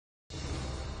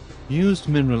Used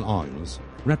mineral oils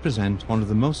represent one of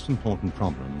the most important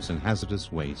problems in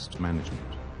hazardous waste management.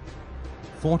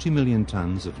 40 million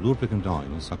tons of lubricant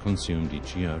oils are consumed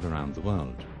each year around the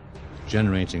world,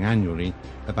 generating annually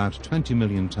about 20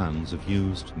 million tons of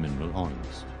used mineral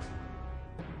oils.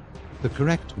 The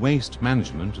correct waste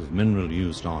management of mineral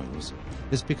used oils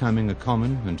is becoming a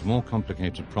common and more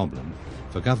complicated problem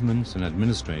for governments and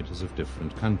administrators of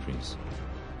different countries,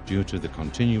 due to the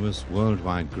continuous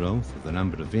worldwide growth of the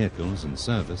number of vehicles in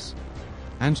service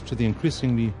and to the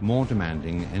increasingly more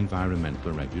demanding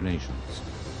environmental regulations.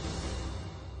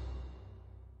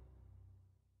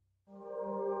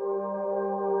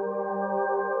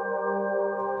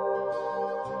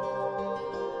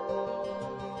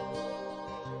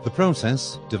 The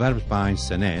process, developed by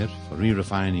Sener for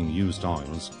re-refining used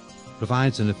oils,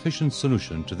 provides an efficient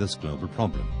solution to this global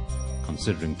problem,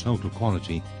 considering total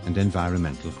quality and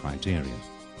environmental criteria.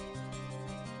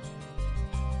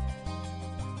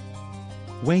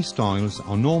 Waste oils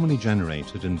are normally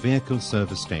generated in vehicle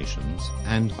service stations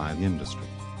and by the industry.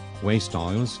 Waste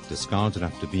oils, discarded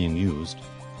after being used,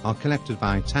 are collected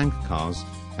by tank cars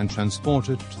and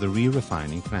transported to the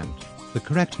re-refining plant. The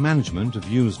correct management of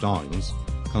used oils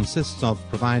consists of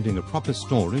providing a proper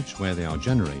storage where they are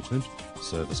generated,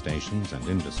 service stations and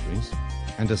industries,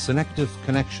 and a selective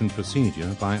collection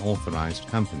procedure by authorized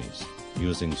companies,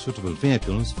 using suitable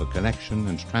vehicles for collection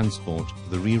and transport to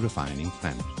the re-refining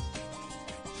plant.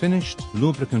 Finished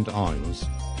lubricant oils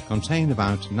contain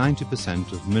about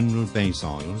 90% of mineral base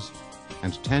oils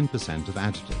and 10% of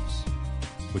additives,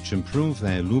 which improve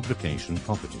their lubrication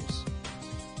properties.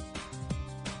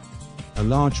 A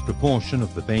large proportion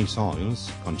of the base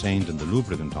oils contained in the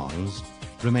lubricant oils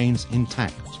remains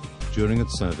intact during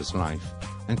its service life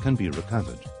and can be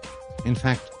recovered. In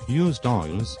fact, used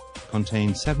oils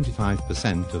contain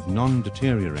 75% of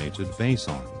non-deteriorated base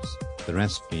oils, the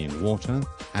rest being water,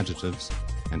 additives,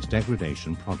 and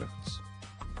degradation products.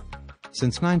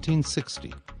 Since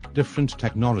 1960, different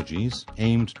technologies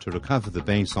aimed to recover the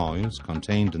base oils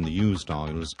contained in the used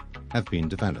oils have been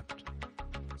developed,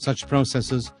 such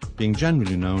processes being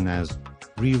generally known as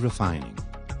re-refining.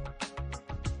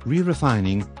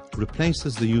 Re-refining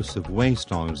replaces the use of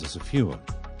waste oils as a fuel,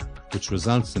 which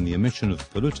results in the emission of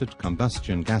polluted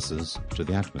combustion gases to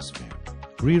the atmosphere.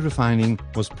 Re-refining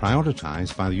was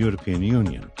prioritized by the European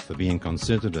Union for being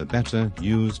considered a better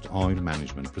used oil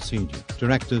management procedure.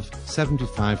 Directive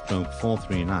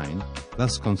 75/439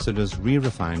 thus considers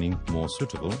re-refining more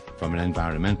suitable from an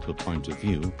environmental point of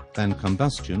view than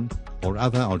combustion or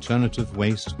other alternative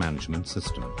waste management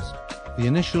systems. The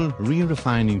initial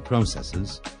re-refining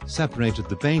processes separated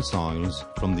the base oils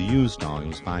from the used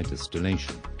oils by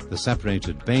distillation. The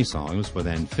separated base oils were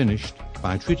then finished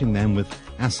by treating them with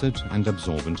acid and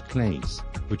absorbent clays,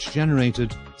 which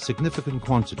generated significant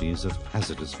quantities of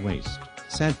hazardous waste.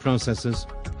 Said processes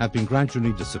have been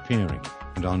gradually disappearing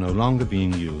and are no longer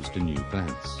being used in new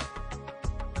plants.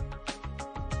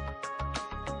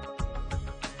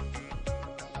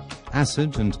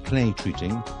 Acid and clay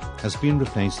treating has been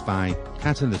replaced by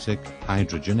catalytic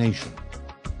hydrogenation,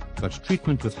 but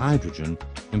treatment with hydrogen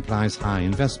implies high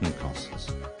investment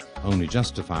costs, only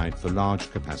justified for large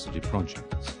capacity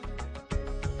projects.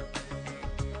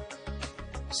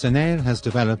 Sener has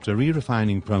developed a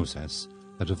re-refining process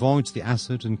that avoids the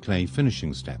acid and clay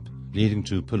finishing step, leading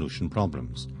to pollution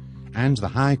problems, and the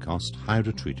high-cost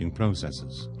hydrotreating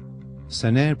processes.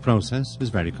 Sener process is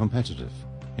very competitive,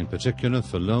 in particular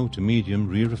for low to medium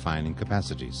re-refining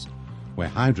capacities, where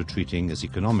hydrotreating is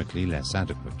economically less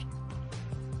adequate.